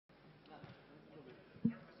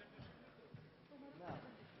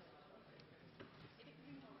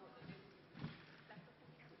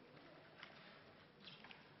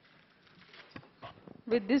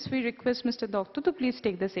With this, we request Mr. Doctor to please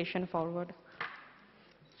take the session forward.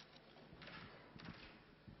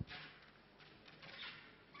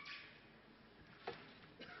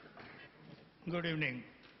 Good evening.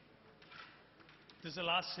 This is the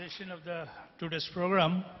last session of today's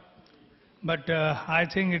program, but I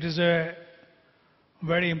think it is a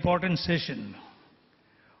very important session.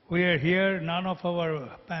 We are here, none of our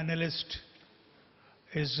panelists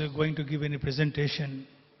is going to give any presentation,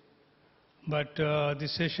 but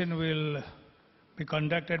this session will be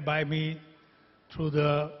conducted by me through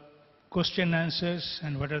the question answers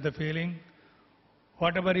and what are the feeling,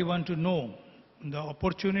 whatever you want to know, the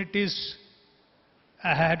opportunities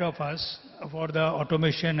ahead of us for the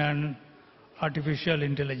automation and artificial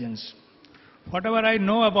intelligence. Whatever I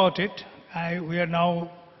know about it, we are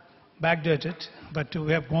now backdated, but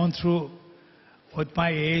we have gone through, with my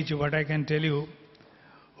age, what I can tell you,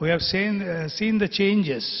 we have seen the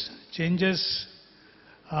changes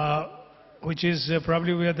which is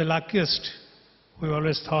probably we are the luckiest, we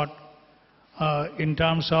always thought, in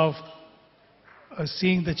terms of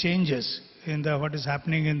seeing the changes in what is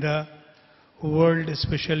happening in the world,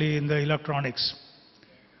 especially in the electronics,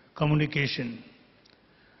 communication.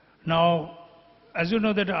 Now, as you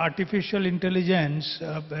know that artificial intelligence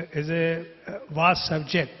is a vast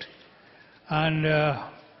subject, and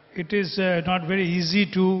it is not very easy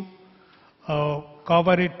to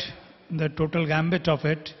cover it, the total gambit of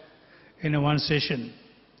it, in one session.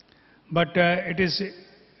 But it is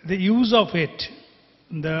the use of it,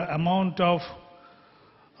 the amount of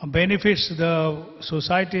benefits the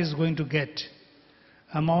society is going to get,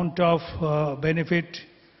 amount of benefit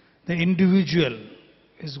the individual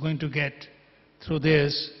is going to get through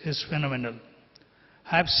this is phenomenal.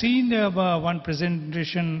 I have seen one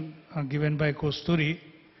presentation given by Kosturi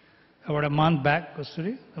about a month back.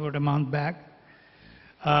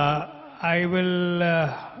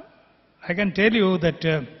 I can tell you that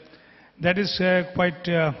that is quite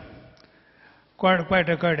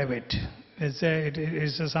occurred a bit.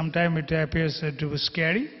 Sometimes it appears to be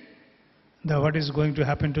scary. What is going to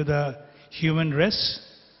happen to the human race?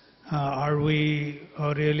 Are we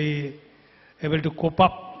really able to cope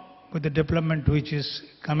up with the development which is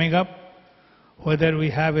coming up? Whether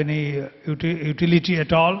we have any utility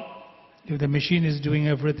at all, if the machine is doing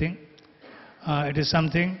everything. It is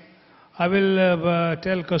something. I will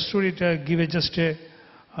tell Kasturi to give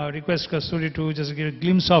request Kasturi to just give a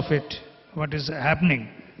glimpse of it, what is happening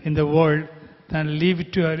in the world, then leave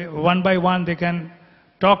it to one by one. They can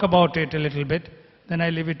talk about it a little bit. Then I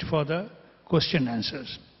leave it for the question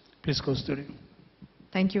answers. Please, Kosturi.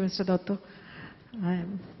 Thank you, Mr. Dotto.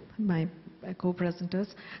 My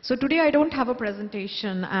co-presenters. So today I don't have a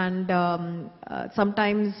presentation, and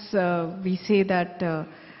sometimes we say that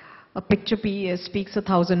a picture speaks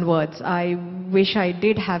 1,000 words. I wish I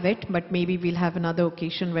did have it, but maybe we'll have another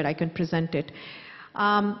occasion where I can present it.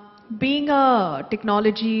 Being a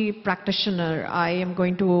technology practitioner, I am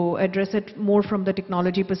going to address it more from the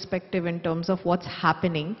technology perspective in terms of what's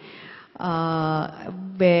happening,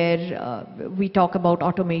 where we talk about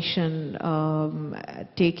automation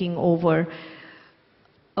taking over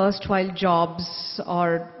erstwhile jobs,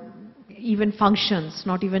 or even functions,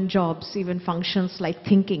 not even jobs, even functions like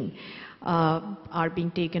thinking are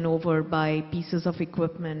being taken over by pieces of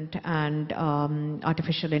equipment and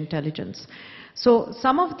artificial intelligence. So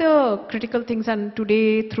some of the critical things, and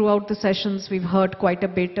today throughout the sessions we've heard quite a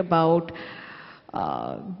bit about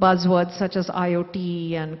buzzwords such as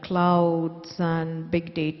IoT and clouds and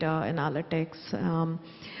big data analytics.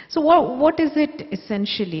 So what is it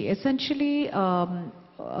essentially? Essentially,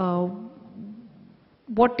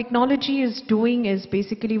 what technology is doing is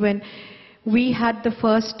basically, when we had the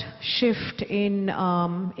first shift in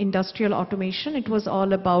industrial automation, it was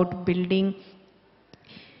all about building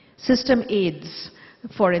system aids,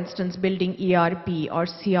 for instance, building ERP or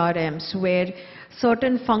CRMs, where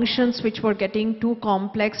certain functions which were getting too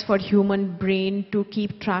complex for human brain to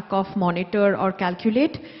keep track of, monitor or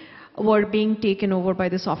calculate were being taken over by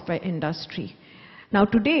the software industry. Now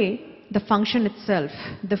today, the function itself,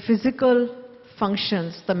 the physical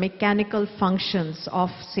functions, the mechanical functions of,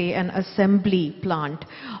 say, an assembly plant,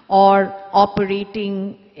 or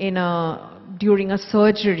operating during a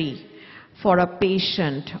surgery for a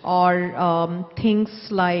patient, or things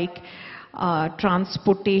like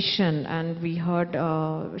transportation, and we heard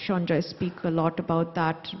Sanjay speak a lot about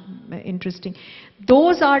that, interesting.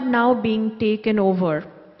 Those are now being taken over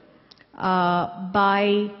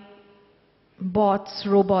by bots,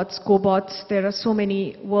 robots, cobots. There are so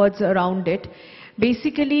many words around it.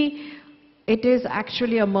 Basically, it is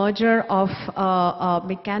actually a merger of a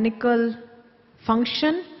mechanical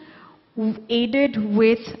function aided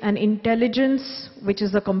with an intelligence, which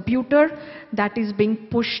is a computer, that is being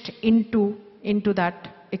pushed into that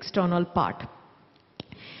external part.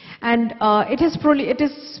 And it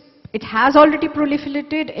has already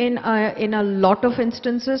proliferated in a lot of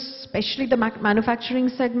instances, especially the manufacturing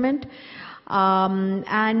segment,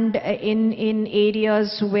 and in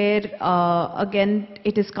areas where again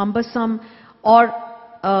it is cumbersome or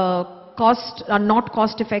not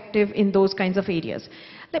cost effective in those kinds of areas.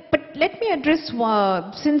 But let me address,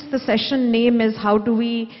 since the session name is how do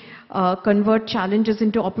we convert challenges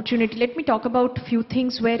into opportunity, let me talk about a few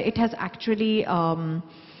things where it has actually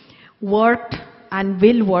worked and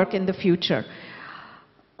will work in the future.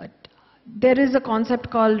 There is a concept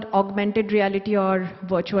called augmented reality or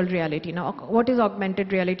virtual reality. Now, what is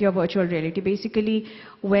augmented reality or virtual reality? Basically,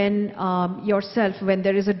 when when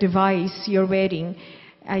there is a device you're wearing,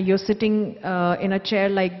 you're sitting in a chair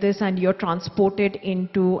like this and you're transported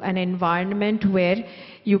into an environment where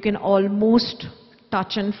you can almost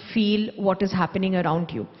touch and feel what is happening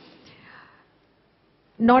around you.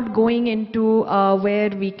 Not going into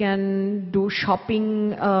where we can do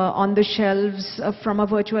shopping on the shelves from a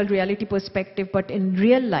virtual reality perspective, but in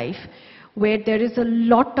real life, where there is a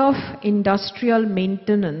lot of industrial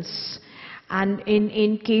maintenance, and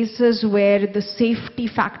in cases where the safety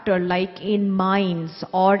factor, like in mines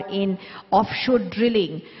or in offshore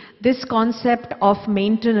drilling, this concept of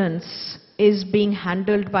maintenance is being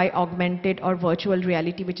handled by augmented or virtual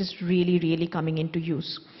reality, which is really, really coming into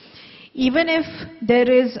use. Even if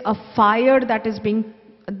there is a fire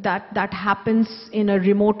that happens in a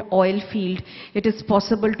remote oil field, it is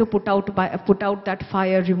possible to put out that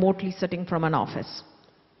fire remotely sitting from an office.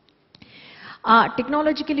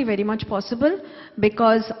 Technologically very much possible,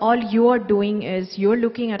 because all you are doing is you're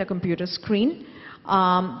looking at a computer screen.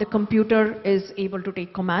 The computer is able to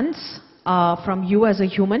take commands from you as a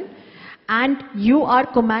human, and you are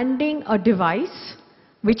commanding a device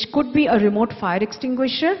which could be a remote fire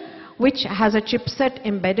extinguisher, which has a chipset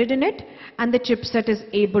embedded in it, and the chipset is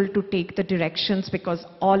able to take the directions because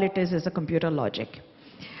all it is a computer logic.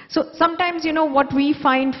 So sometimes, what we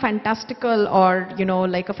find fantastical or,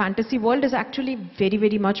 like a fantasy world is actually very,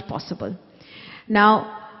 very much possible.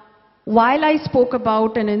 Now, while I spoke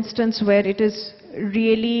about an instance where it is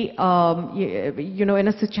really, in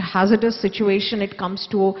a hazardous situation, it comes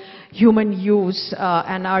to human use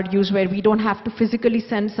and our use where we don't have to physically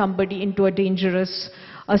send somebody into a dangerous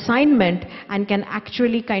assignment and can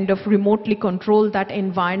actually kind of remotely control that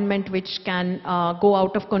environment which can go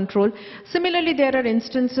out of control. Similarly, there are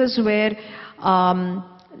instances where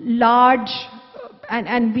large,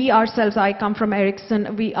 and we ourselves, I come from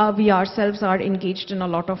Ericsson, we ourselves are engaged in a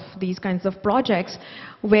lot of these kinds of projects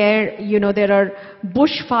where, there are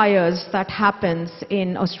bushfires that happens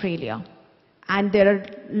in Australia, and there are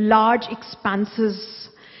large expanses,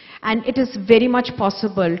 and it is very much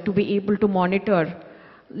possible to be able to monitor,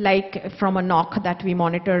 like from a knock that we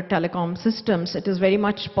monitor telecom systems. It is very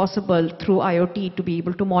much possible through IoT to be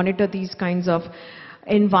able to monitor these kinds of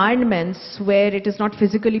environments where it is not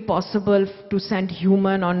physically possible to send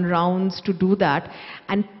human on rounds to do that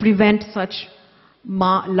and prevent such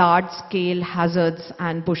large-scale hazards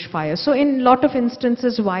and bushfires. So in a lot of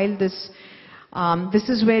instances, while this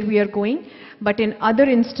is where we are going, but in other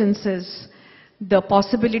instances, the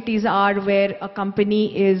possibilities are where a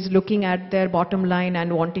company is looking at their bottom line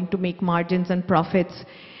and wanting to make margins and profits.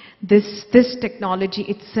 This technology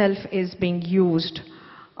itself is being used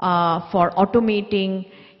for automating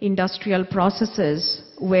industrial processes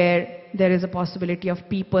where there is a possibility of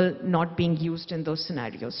people not being used in those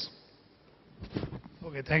scenarios.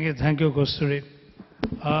 Okay, thank you, Kosturi.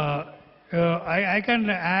 I can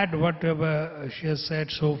add what she has said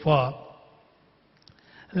so far.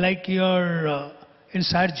 Like you're in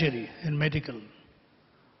surgery, in medical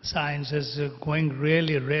science is going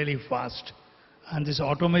really, really fast. And this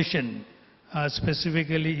automation,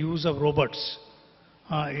 specifically use of robots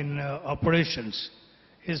in operations,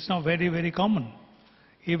 is now very, very common.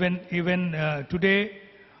 Even today,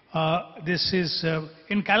 this is,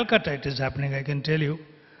 in Calcutta it is happening, I can tell you.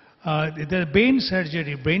 The brain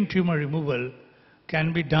surgery, brain tumor removal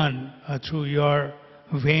can be done through your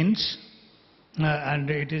veins. And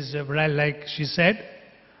it is, like she said,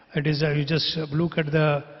 it is, you just look at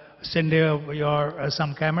send your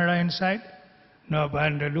some camera inside,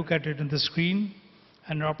 and look at it on the screen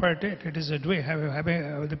and operate it. It is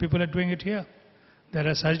the people are doing it here. There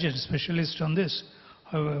are surgeons, specialists on this.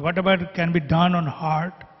 What about can be done on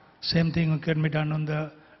heart? Same thing can be done on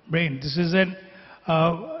the brain. This is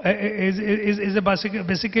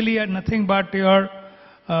basically nothing but your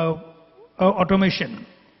automation.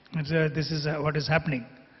 This is what is happening.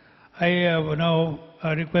 I now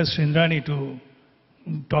request Indrani to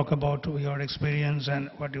talk about your experience and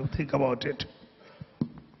what you think about it.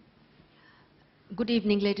 Good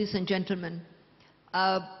evening, ladies and gentlemen.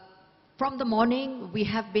 From the morning, we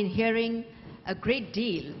have been hearing a great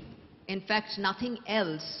deal, in fact, nothing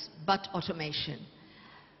else but automation.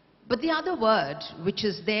 But the other word, which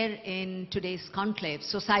is there in today's conclave,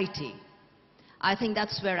 society, I think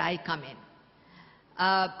that's where I come in.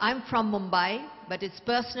 I'm from Mumbai, but it's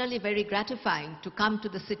personally very gratifying to come to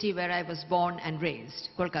the city where I was born and raised,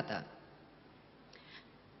 Kolkata.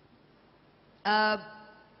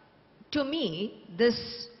 To me,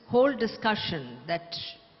 this whole discussion that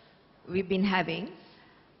we've been having,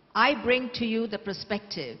 I bring to you the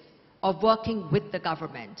perspective of working with the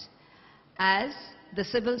government as the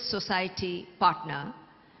civil society partner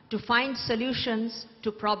to find solutions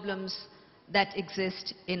to problems that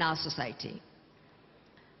exist in our society,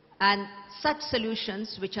 and such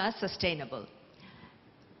solutions which are sustainable.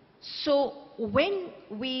 So when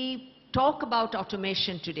we talk about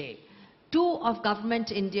automation today, two of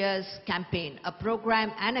Government India's campaign, a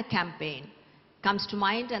program and a campaign, comes to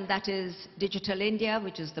mind, and that is Digital India,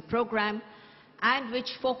 which is the program, and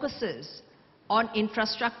which focuses on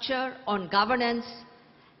infrastructure, on governance,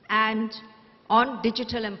 and on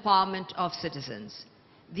digital empowerment of citizens.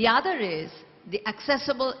 The other is the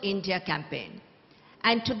Accessible India campaign.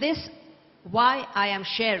 And to this, why I am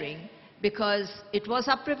sharing, because it was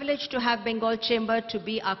our privilege to have Bengal Chamber to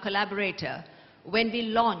be our collaborator when we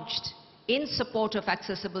launched, in support of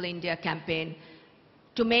Accessible India campaign,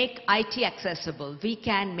 to make IT accessible. We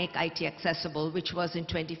can make IT accessible, which was in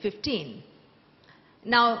 2015.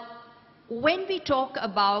 Now, when we talk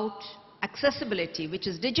about accessibility, which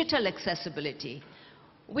is digital accessibility,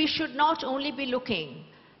 we should not only be looking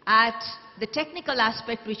at the technical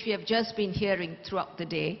aspect which we have just been hearing throughout the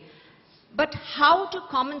day, but how do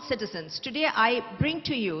common citizens, today I bring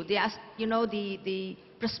to you the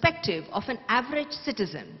perspective of an average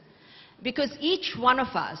citizen, because each one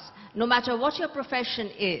of us, no matter what your profession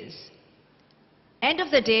is, end of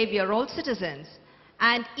the day we are all citizens,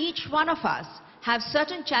 and each one of us have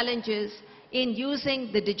certain challenges in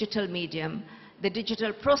using the digital medium, the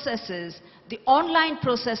digital processes, the online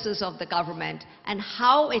processes of the government, and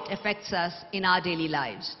how it affects us in our daily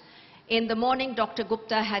lives. In the morning, Dr.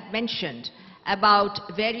 Gupta had mentioned about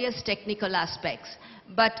various technical aspects,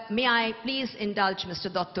 but may I please indulge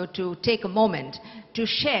Mr. Dotto to take a moment to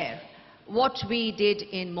share what we did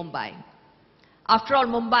in Mumbai. After all,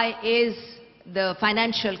 Mumbai is the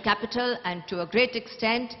financial capital, and to a great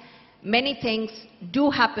extent, many things do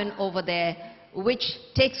happen over there which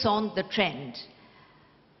takes on the trend.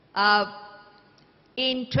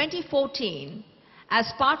 In 2014,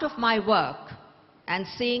 as part of my work and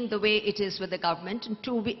seeing the way it is with the government, in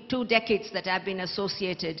two decades that I've been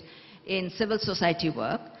associated in civil society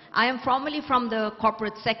work, I am formerly from the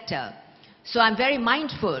corporate sector, so I'm very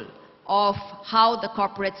mindful of how the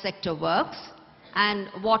corporate sector works and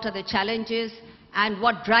what are the challenges and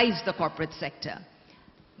what drives the corporate sector.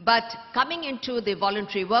 But coming into the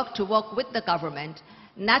voluntary work to work with the government,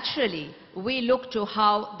 naturally we look to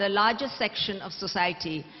how the largest section of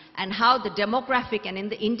society and how the demographic, and in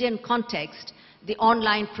the Indian context, the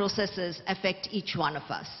online processes affect each one of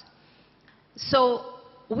us. So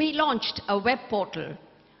we launched a web portal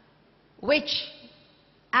which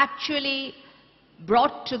actually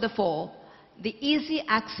brought to the fore the easy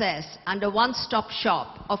access and a one-stop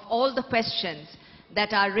shop of all the questions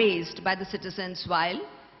that are raised by the citizens while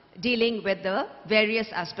dealing with the various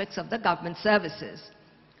aspects of the government services.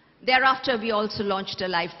 Thereafter, we also launched a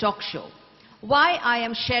live talk show. Why I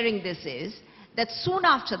am sharing this is that soon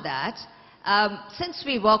after that, since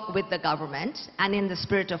we work with the government and in the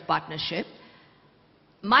spirit of partnership,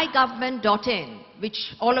 mygovernment.in,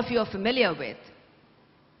 which all of you are familiar with,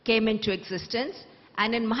 came into existence.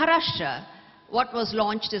 And in Maharashtra, what was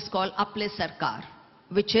launched is called Aple Sarkar,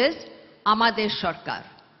 which is Amadesh Sarkar.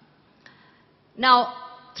 Now,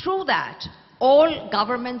 through that, all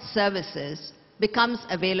government services becomes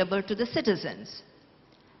available to the citizens.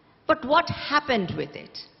 But what happened with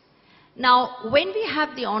it? Now, when we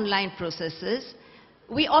have the online processes,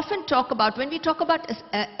 we often talk about, when we talk about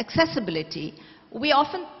accessibility, we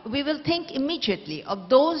will think immediately of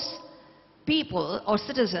those people or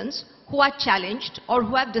citizens who are challenged or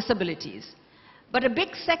who have disabilities. But a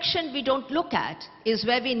big section we don't look at is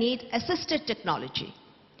where we need assisted technology.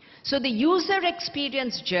 So the user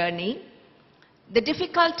experience journey, the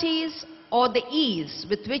difficulties or the ease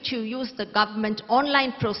with which you use the government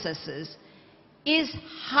online processes is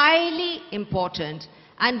highly important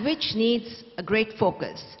and which needs a great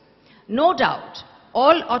focus. No doubt,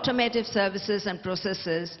 all automotive services and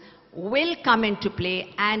processes will come into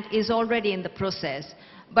play and is already in the process.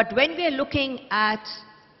 But when we are looking at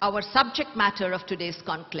our subject matter of today's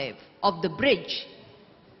conclave, of the bridge,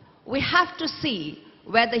 we have to see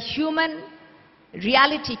where the human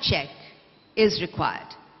reality check is required.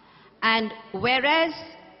 And whereas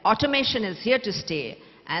automation is here to stay,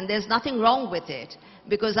 and there's nothing wrong with it,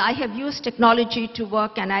 because I have used technology to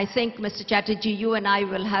work, and I think, Mr. Chatterjee, you and I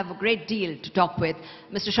will have a great deal to talk with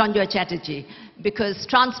Mr. Sanjoy Chatterjee, because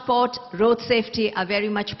transport, road safety are very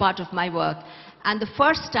much part of my work. And the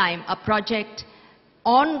first time a project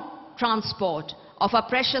on transport of a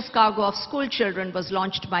precious cargo of school children was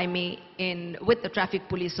launched by me with the Traffic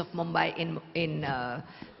Police of Mumbai in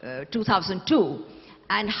 2002,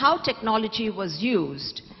 and how technology was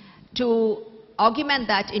used to augment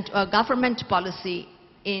that into a government policy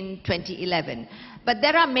in 2011. But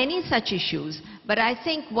there are many such issues, but I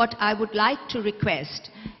think what I would like to request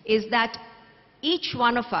is that each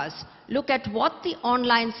one of us look at what the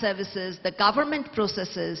online services, the government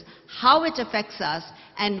processes, how it affects us,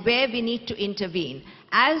 and where we need to intervene.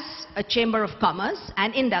 As a Chamber of Commerce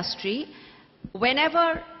and Industry,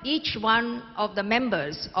 whenever each one of the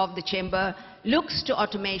members of the Chamber looks to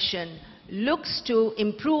automation, looks to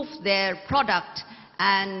improve their product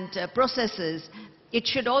and processes, it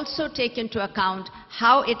should also take into account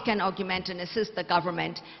how it can augment and assist the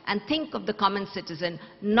government, and think of the common citizen,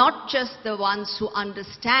 not just the ones who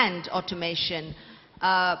understand automation,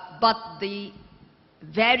 but the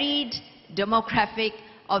varied demographic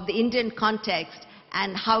of the Indian context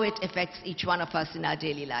and how it affects each one of us in our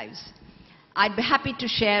daily lives. I'd be happy to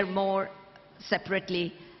share more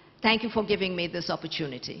separately. Thank you for giving me this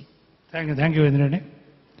opportunity. Thank you, Indrani.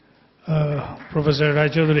 Professor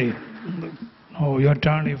Raichaudhuri, oh, your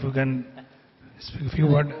turn, if you can speak a few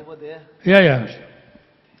words. Over there. Yeah.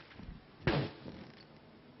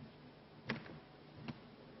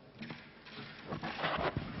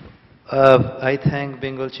 I thank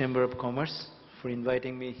Bengal Chamber of Commerce for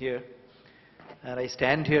inviting me here. And I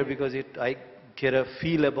stand here because I get a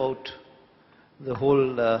feel about the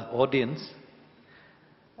whole audience,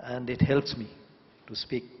 and it helps me to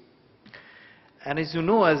speak. And as you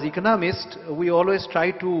know, as economists, we always try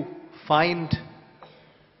to find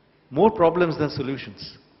more problems than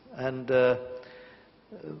solutions. And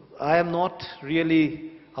I am not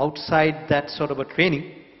really outside that sort of a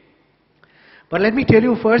training. But let me tell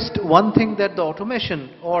you first one thing, that the automation,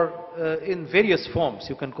 or in various forms,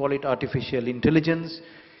 you can call it artificial intelligence,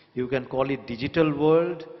 you can call it digital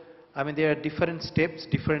world. I mean, there are different steps,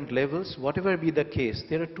 different levels. Whatever be the case,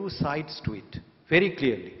 there are two sides to it, very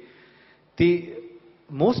clearly. The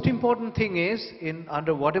most important thing is,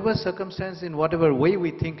 under whatever circumstance, in whatever way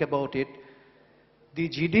we think about it, the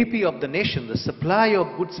GDP of the nation, the supply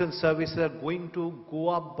of goods and services are going to go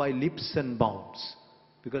up by leaps and bounds,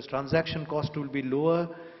 because transaction cost will be lower,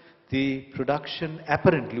 the production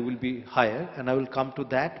apparently will be higher, and I will come to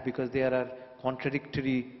that because there are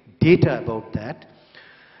contradictory data about that.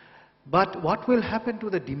 But what will happen to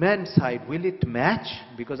the demand side? Will it match?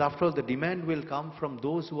 Because after all, the demand will come from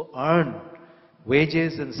those who earn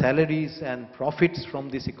wages and salaries and profits from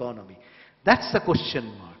this economy. That's the question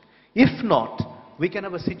mark. If not, we can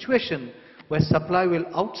have a situation where supply will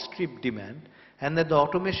outstrip demand, and that the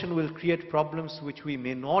automation will create problems which we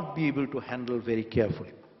may not be able to handle very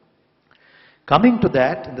carefully. Coming to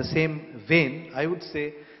that, in the same vein, I would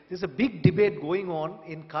say there's a big debate going on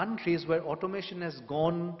in countries where automation has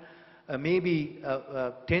gone maybe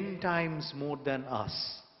 10 times more than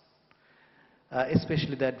us,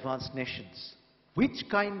 especially the advanced nations. Which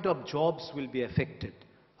kind of jobs will be affected?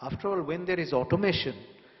 After all, when there is automation,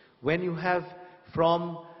 when you have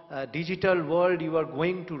from digital world, you are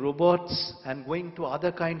going to robots and going to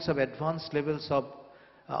other kinds of advanced levels of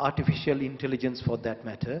artificial intelligence for that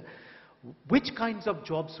matter, which kinds of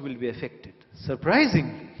jobs will be affected?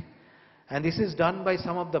 Surprisingly, and this is done by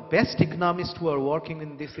some of the best economists who are working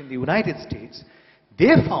in this in the United States,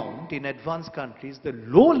 they found in advanced countries the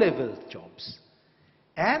low-level jobs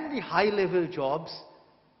and the high-level jobs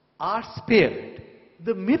are spared.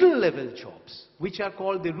 The middle-level jobs, which are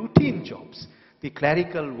called the routine jobs, the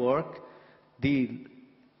clerical work, the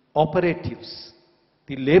operatives,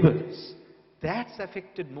 the laborers, that's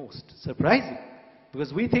affected most. Surprising,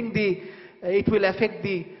 because we think it will affect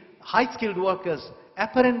the high-skilled workers.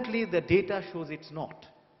 Apparently, the data shows it's not.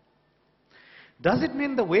 Does it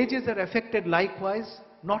mean the wages are affected likewise?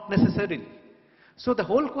 Not necessarily. So the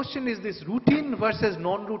whole question is this routine versus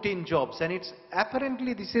non-routine jobs, and it's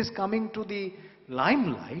apparently this is coming to the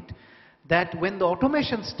limelight, that when the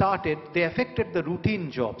automation started, they affected the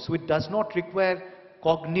routine jobs, which does not require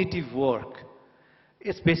cognitive work.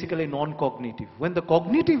 It's basically non-cognitive. When the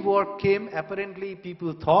cognitive work came, apparently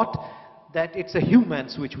people thought that it's a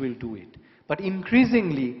humans which will do it. But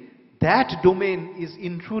increasingly, that domain is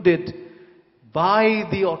intruded by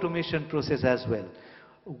the automation process as well.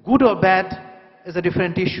 Good or bad is a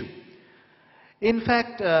different issue. In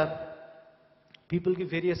fact, people give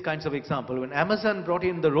various kinds of examples. When Amazon brought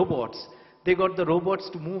in the robots, they got the robots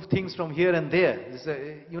to move things from here and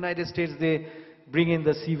there. United States, they bring in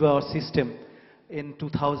the SIVA system in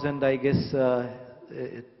 2000, I guess,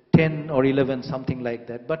 10 or 11, something like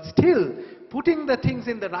that. But still, putting the things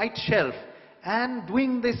in the right shelf and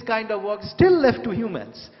doing this kind of work still left to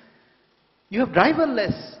humans. You have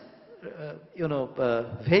driverless,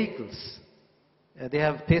 vehicles. They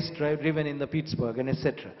have test driven in the Pittsburgh and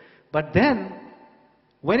etc. But then,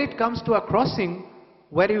 when it comes to a crossing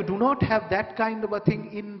where you do not have that kind of a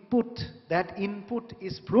thing input, that input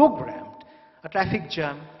is programmed, a traffic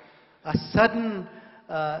jam, a sudden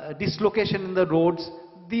dislocation in the roads,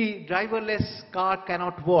 the driverless car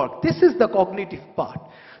cannot work. This is the cognitive part.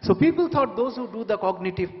 So people thought those who do the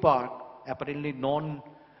cognitive part, apparently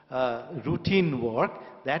non-routine work,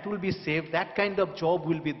 that will be saved, that kind of job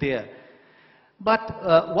will be there.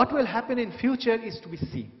 But what will happen in future is to be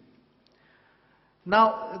seen.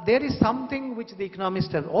 Now, there is something which the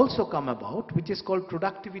economists have also come about, which is called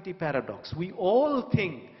productivity paradox. We all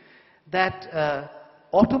think that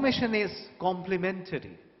automation is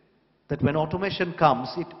complementary, that when automation comes,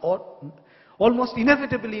 it almost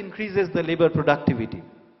inevitably increases the labor productivity.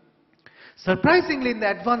 Surprisingly, in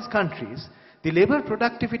the advanced countries, the labor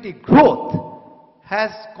productivity growth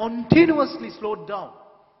has continuously slowed down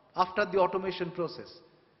after the automation process.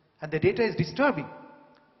 And the data is disturbing.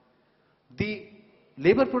 The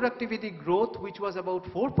labor productivity growth, which was about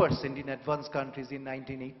 4% in advanced countries in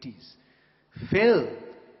 1980s, fell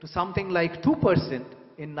to something like 2%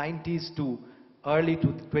 in 90s to early to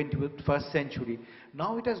the 21st century.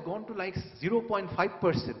 Now it has gone to like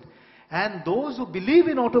 0.5%. And those who believe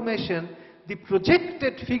in automation, the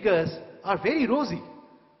projected figures are very rosy.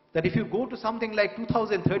 That if you go to something like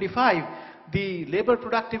 2035, the labor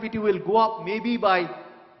productivity will go up maybe by,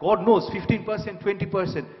 God knows, 15%,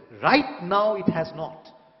 20%. Right now it has not.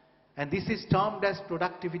 And this is termed as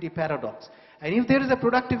productivity paradox. And if there is a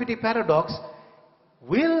productivity paradox,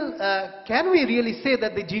 can we really say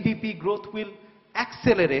that the GDP growth will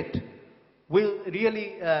accelerate, will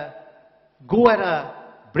really go at a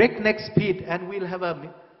breakneck speed, and we'll have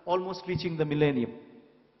almost reaching the millennium?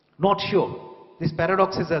 Not sure. These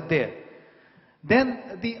paradoxes are there.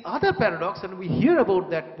 Then the other paradox, and we hear about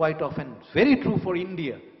that quite often, very true for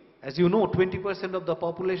India. As you know, 20% of the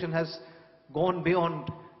population has gone beyond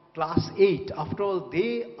class 8. After all,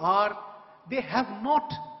 they have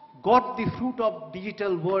not got the fruit of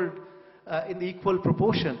digital world in the equal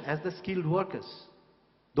proportion as the skilled workers.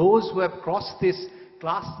 Those who have crossed this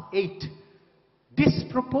class 8,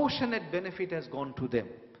 disproportionate benefit has gone to them.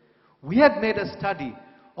 We had made a study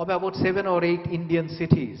of about 7 or 8 Indian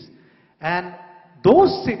cities, and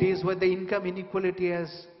those cities where the income inequality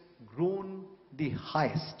has grown the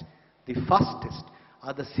highest, the fastest,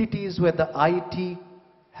 are the cities where the IT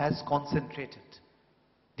has concentrated.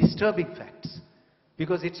 Disturbing facts.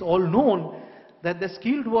 Because it's all known that the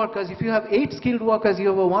skilled workers, if you have 8 skilled workers, you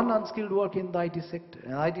have a 1 unskilled worker in the IT sector.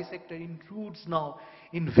 And the IT sector intrudes now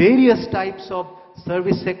in various types of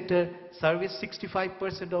service sector. Service,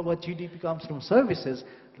 65% of our GDP comes from services,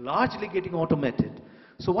 largely getting automated.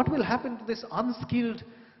 So what will happen to this unskilled,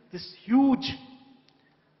 this huge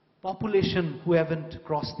population who haven't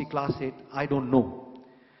crossed the class 8? I don't know.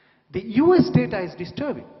 The US data is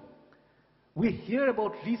disturbing. We hear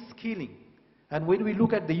about reskilling. And when we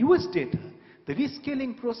look at the US data, the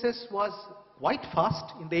reskilling process was quite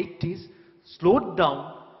fast in the 80s, slowed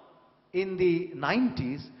down in the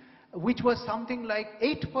 90s, which was something like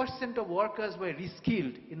 8% of workers were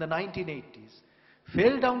reskilled in the 1980s,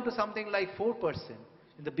 fell down to something like 4%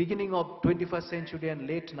 in the beginning of 21st century and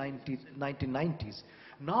late 1990s.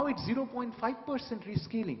 Now it's 0.5%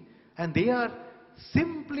 reskilling, and they are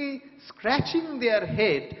simply scratching their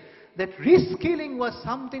head that reskilling was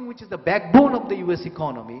something which is the backbone of the US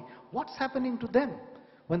economy. What's happening to them?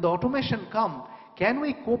 When the automation comes, can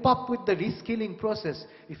we cope up with the reskilling process?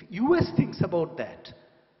 If US thinks about that,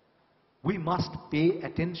 we must pay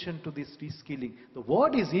attention to this reskilling. The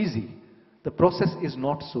word is easy. The process is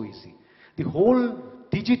not so easy. The whole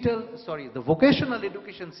the vocational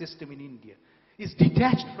education system in India is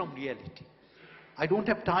detached from reality. I don't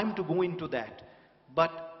have time to go into that.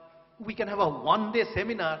 But we can have a one-day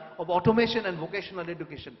seminar of automation and vocational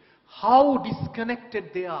education. How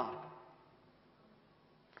disconnected they are.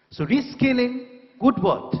 So reskilling, good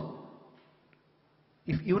word.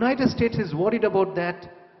 If United States is worried about that,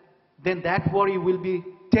 then that worry will be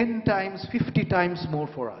 10 times, 50 times more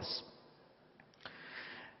for us.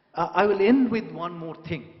 I will end with one more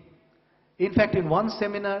thing. In fact, in one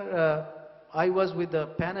seminar, I was with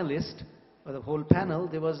a panelist, the whole panel.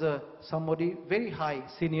 There was somebody, very high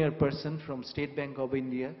senior person from State Bank of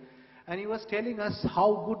India, and he was telling us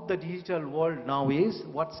how good the digital world now is,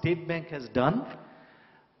 what State Bank has done.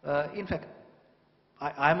 In fact,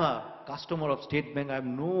 I'm a customer of State Bank. I have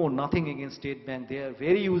nothing against State Bank. They are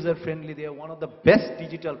very user-friendly. They are one of the best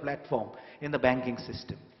digital platform in the banking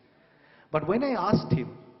system. But when I asked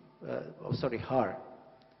him, her,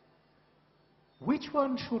 which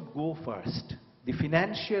one should go first? The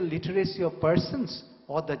financial literacy of persons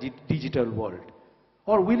or the digital world?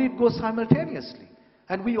 Or will it go simultaneously?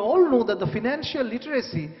 And we all know that the financial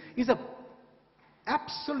literacy is an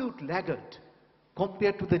absolute laggard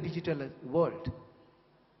compared to the digital world.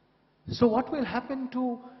 So what will happen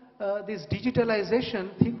to this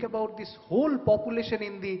digitalization? Think about this whole population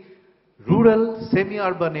in the rural,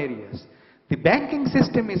 semi-urban areas. The banking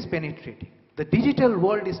system is penetrating. The digital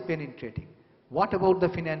world is penetrating. What about the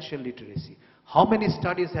financial literacy? How many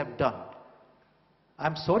studies have done?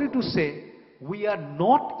 I'm sorry to say, we are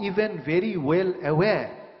not even very well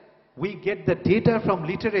aware. We get the data from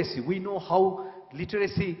literacy. We know how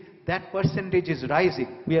literacy, that percentage is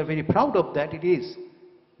rising. We are very proud of that, it is.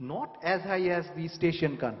 Not as high as the East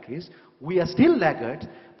Asian countries. We are still laggards.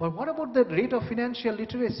 But what about the rate of financial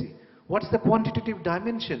literacy? What's the quantitative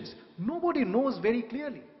dimensions? Nobody knows very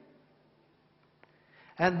clearly.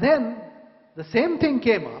 And then the same thing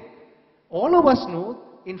came up. All of us know,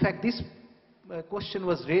 in fact this question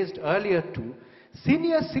was raised earlier too,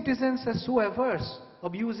 senior citizens are so averse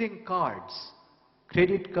of using cards,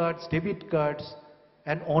 credit cards, debit cards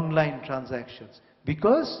and online transactions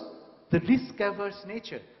because the risk-averse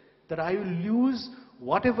nature, that I will lose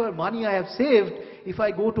whatever money I have saved if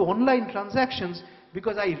I go to online transactions,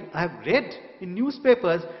 because I have read in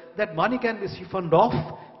newspapers that money can be siphoned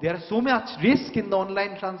off. There is so much risk in the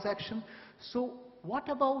online transaction. So what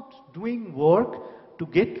about doing work to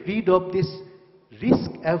get rid of this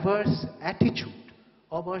risk-averse attitude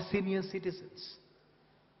of our senior citizens?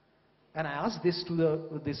 And I asked this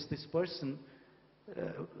to this person,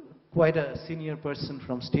 quite a senior person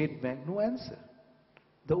from State Bank, no answer.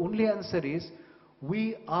 The only answer is,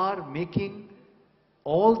 we are making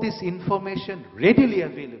all this information readily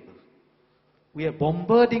available. We are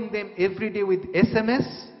bombarding them every day with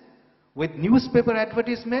SMS, with newspaper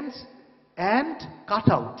advertisements and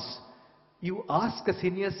cutouts. You ask the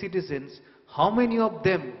senior citizens, how many of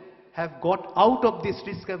them have got out of this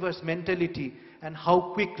risk-averse mentality and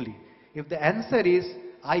how quickly? If the answer is,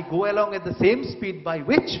 I go along at the same speed by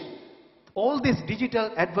which all these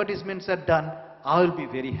digital advertisements are done, I will be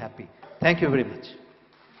very happy. Thank you very much.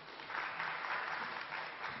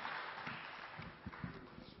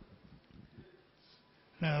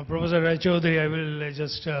 Now, Professor Raichaudhuri, I will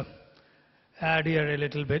just add here a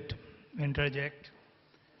little bit, interject.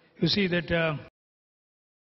 You see that